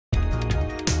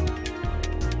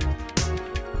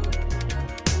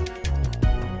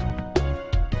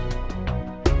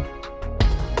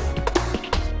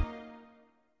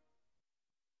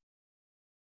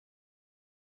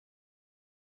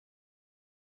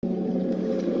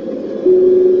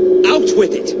much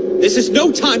with it. This is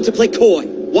no time to play coy.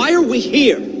 Why are we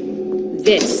here?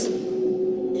 This.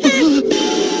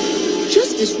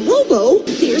 Justice Robo?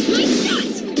 There's my shot!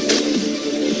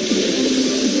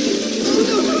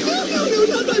 No,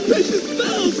 not my precious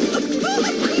spells!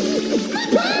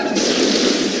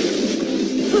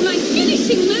 For my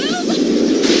finishing move, uppercut!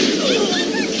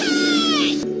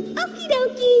 Okie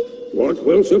dokie. What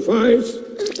will suffice?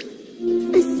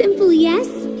 A simple yes?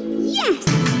 Yes!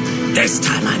 This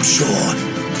time I'm sure.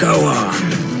 Go on.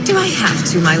 Do I have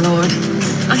to, my lord?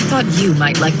 I thought you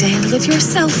might like to handle it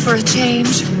yourself for a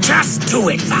change. Just do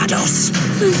it, Vados.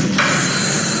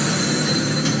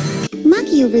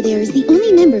 Maki over there is the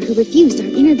only member who refused our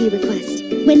interview request.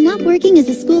 When not working as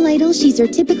a school idol, she's your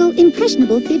typical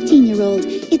impressionable 15-year-old.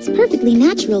 It's perfectly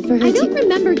natural for her I don't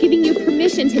remember giving you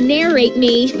permission to narrate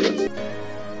me.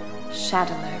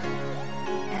 Shadowlow.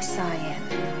 S-I-N.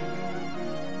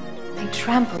 They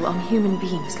trample on human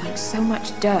beings like so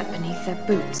much dirt beneath their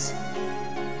boots.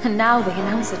 And now they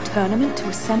announce a tournament to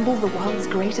assemble the world's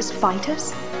greatest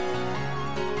fighters?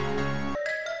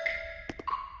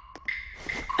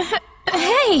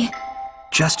 Hey!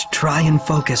 Just try and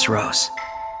focus, Rose.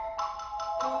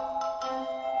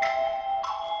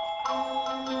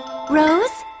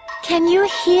 Rose, can you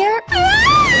hear?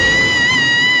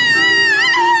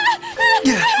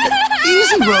 Yeah,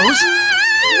 easy, Rose.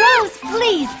 Rose,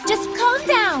 please, just calm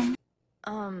down.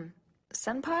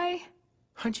 Senpai?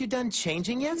 Aren't you done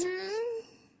changing yet?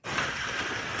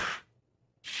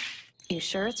 You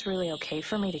sure it's really okay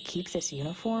for me to keep this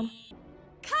uniform?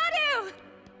 Kadu!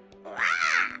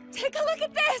 Take a look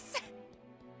at this!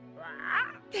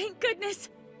 Thank goodness,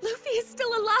 Luffy is still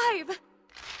alive!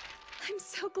 I'm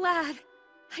so glad.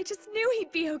 I just knew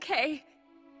he'd be okay.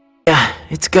 Yeah,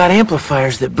 it's got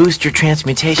amplifiers that boost your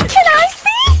transmutation. Can I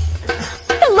see?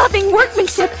 The loving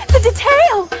workmanship, the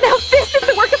detail! Now this is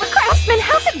the work of a craftsman!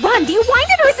 How's it run? Do you wind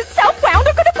it or is it self-wound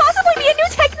or could it possibly be a new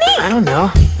technique? I don't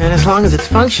know. And as long as it's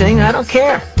functioning, I don't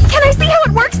care. Can I see how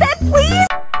it works then, please?